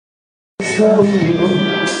soul.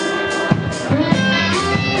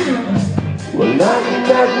 Well, knock,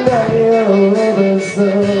 knock, knock your living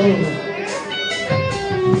soul.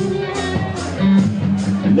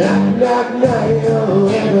 Knock, knock, knock your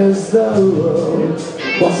living soul.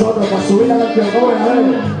 Vosotros, para subir la canción, ¿cómo es? A ver.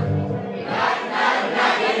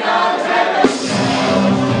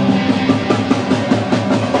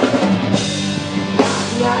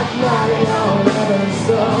 Knock, knock your living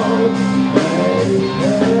soul. Hey,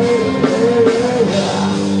 hey, hey, yeah.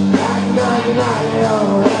 Knock, knock, knock your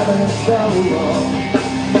living soul.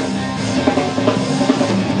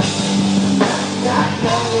 Knock,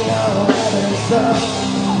 knock your living soul.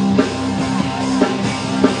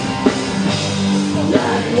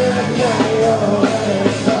 Knock, knock, knock your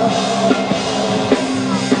living soul.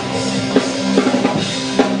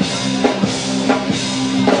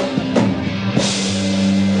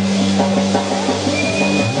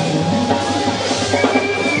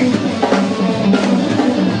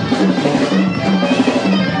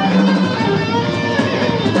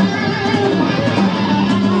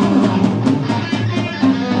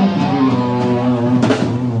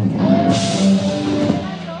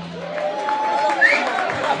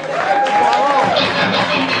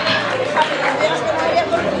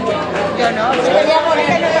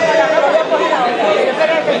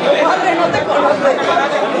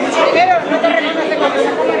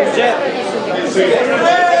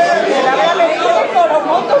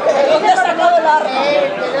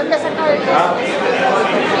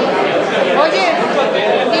 Oye,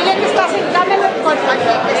 dile que estás en CAMELOT,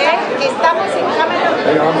 que estamos en CAMELOT.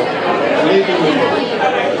 Venga, vamos.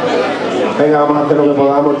 Venga, vamos a hacer lo que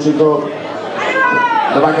podamos, chicos.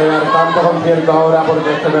 No va a quedar tanto concierto ahora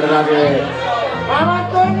porque es verdad que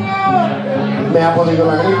me ha podido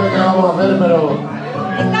la gripe, que vamos a hacer, pero...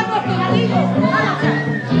 Estamos pegaditos.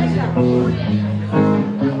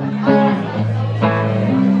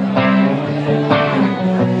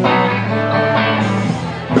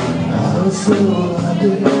 So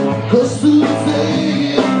happy, 'cause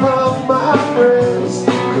today from my friends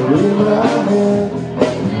they're in my head.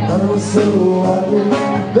 I'm so happy,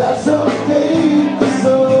 that's okay, 'cause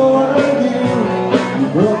so are you. You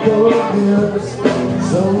broke your ears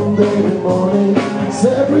Sunday morning, it's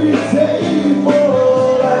every day for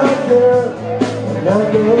all I care. And I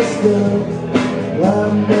know still,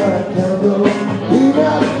 light my candle in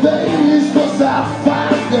my face, 'cause I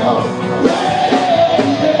find out, yeah.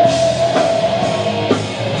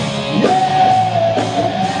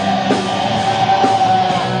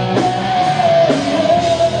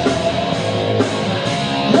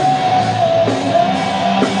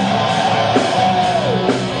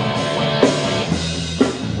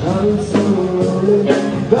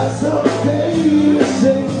 That's okay, you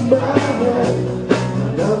shake my hand,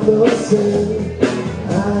 and I'm the same.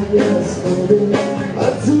 I guess maybe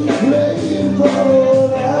I'm too late for all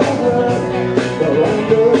I heard. But I'm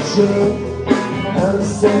not sure, I'm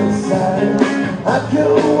so sad. I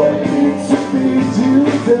can't wait to meet you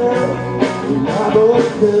there. And I'm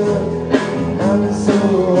okay, I'm so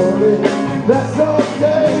lonely. That's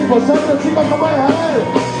okay, vosotros chicos, ¿cómo es?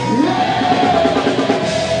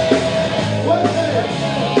 A ver,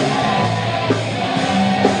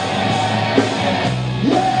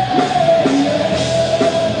 yeah!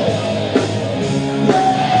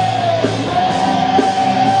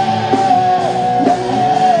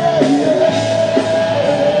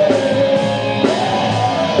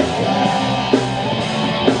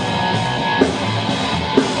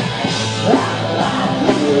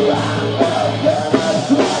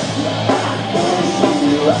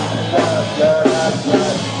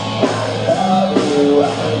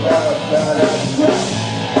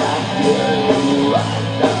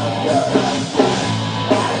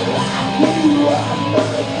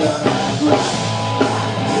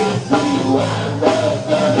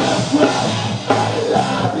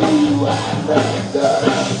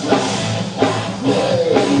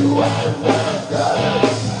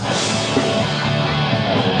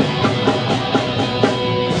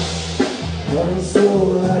 I'm so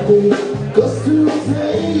happy, 'cause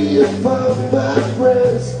today I found my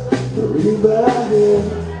friends, they're in my head.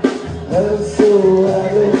 I'm so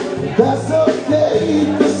happy, that's okay,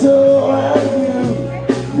 'cause so are you.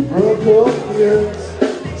 You broke your ears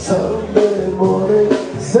Sunday morning,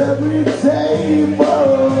 it's every day for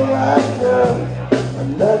all I know. I'm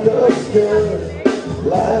not gonna scared,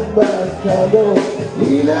 light my candle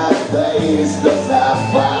in our face, 'cause I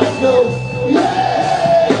found out, yeah!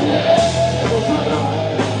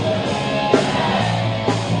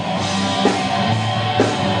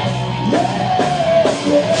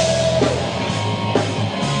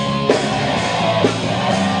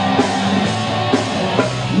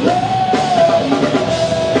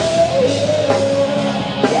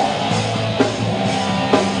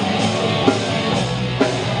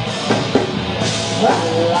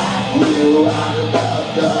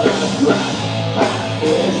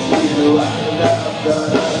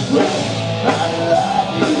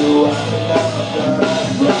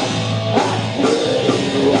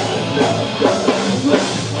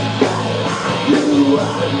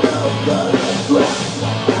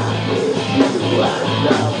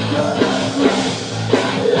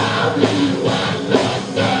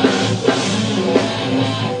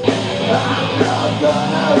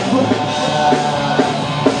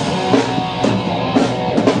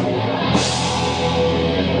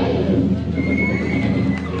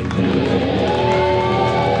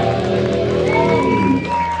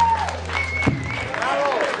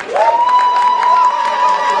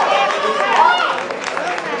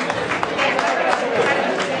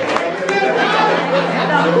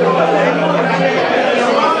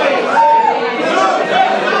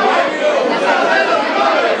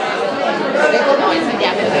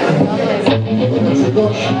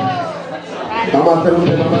 Vamos a hacer un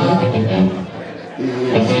tema más y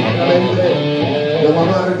simplemente nos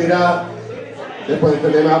vamos a retirar después de este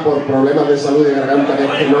tema por problemas de salud y garganta que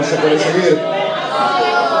no se puede seguir.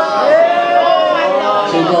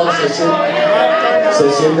 Chicos,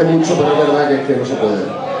 se siente mucho, pero es verdad que no se puede.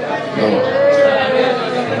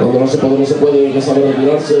 Vamos. Cuando no se puede, hay que saber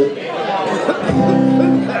retirarse.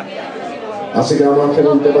 Así que vamos a hacer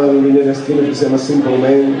un tema de Liner estilo que se llama Simple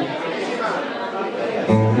Man.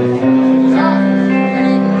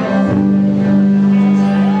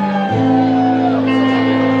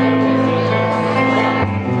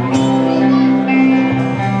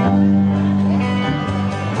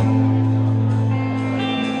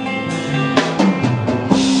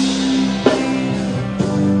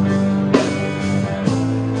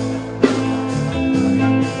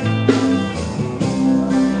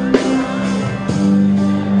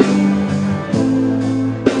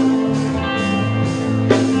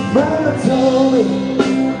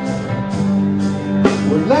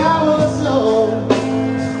 When I was young,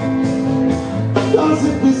 don't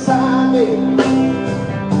sit beside me,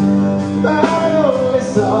 my only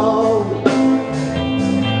song.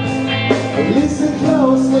 Listen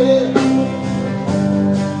closely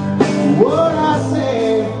to what I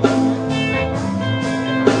say,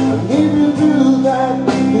 and if you do that,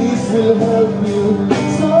 this will help you.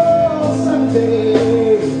 So someday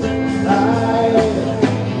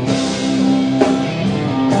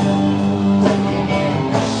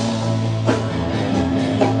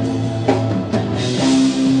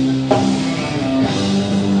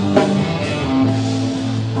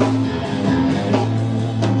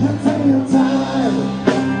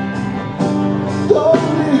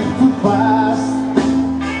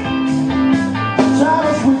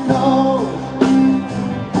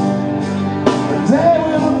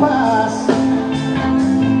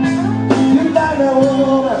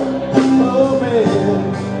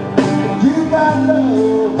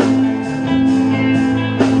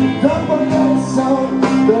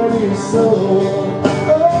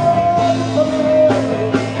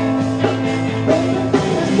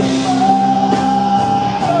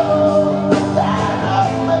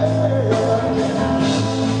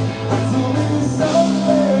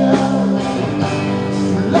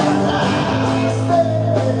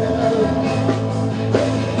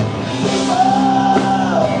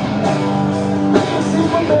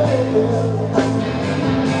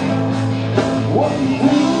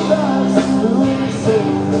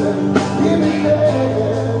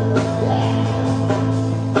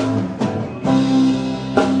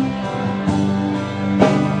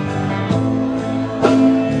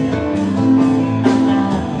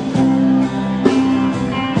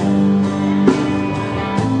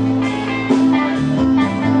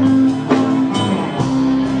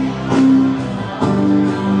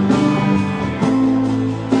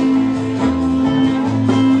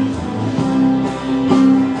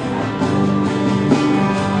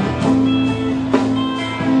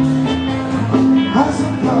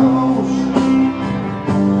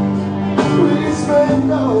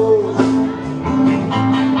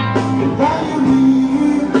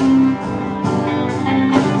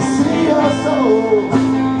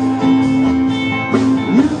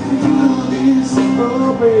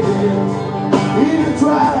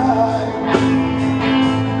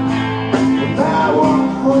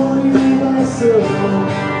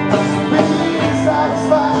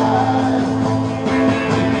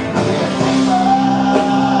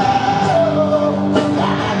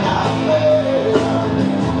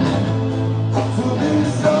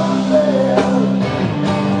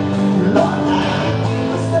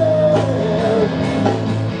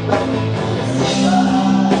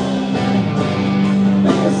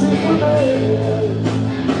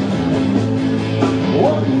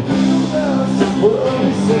what you do.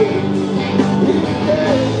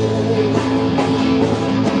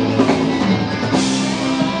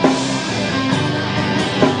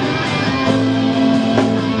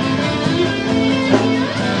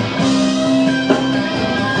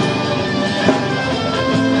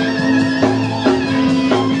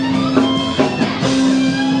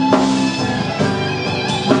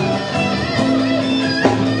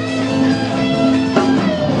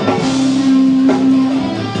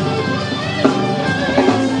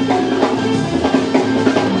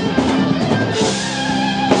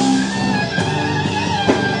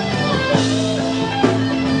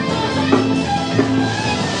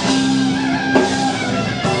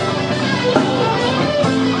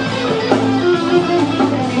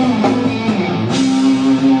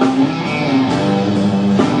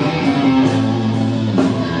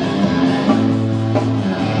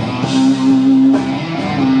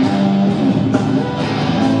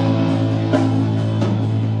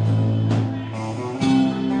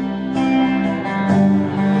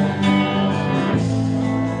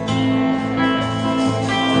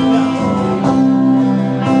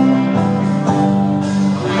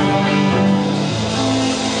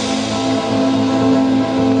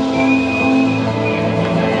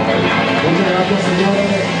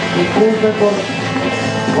 Disculpen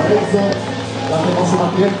por eso, hacemos su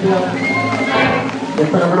paciencia.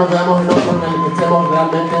 Espero que nos veamos en otro en el que estemos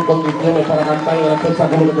realmente en condiciones para cantar el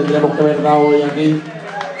espectáculo que tendríamos que haber dado hoy aquí.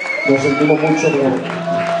 Lo sentimos mucho, pero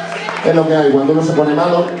es lo que hay. Cuando uno se pone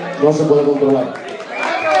malo, no se puede controlar.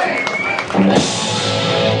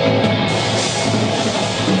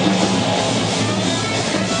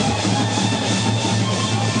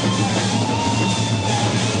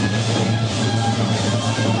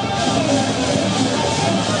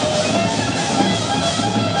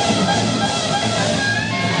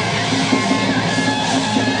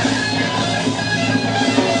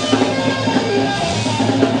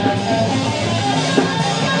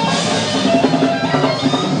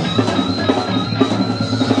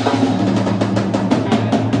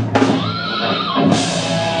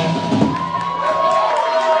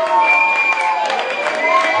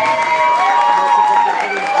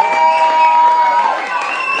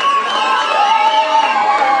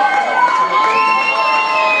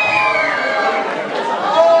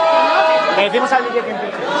 Le decimos al DJ que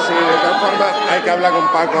empiece. Sí, de todas formas hay que hablar con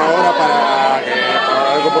Paco ahora para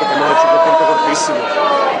algo porque hemos hecho un tiempo cortísimo.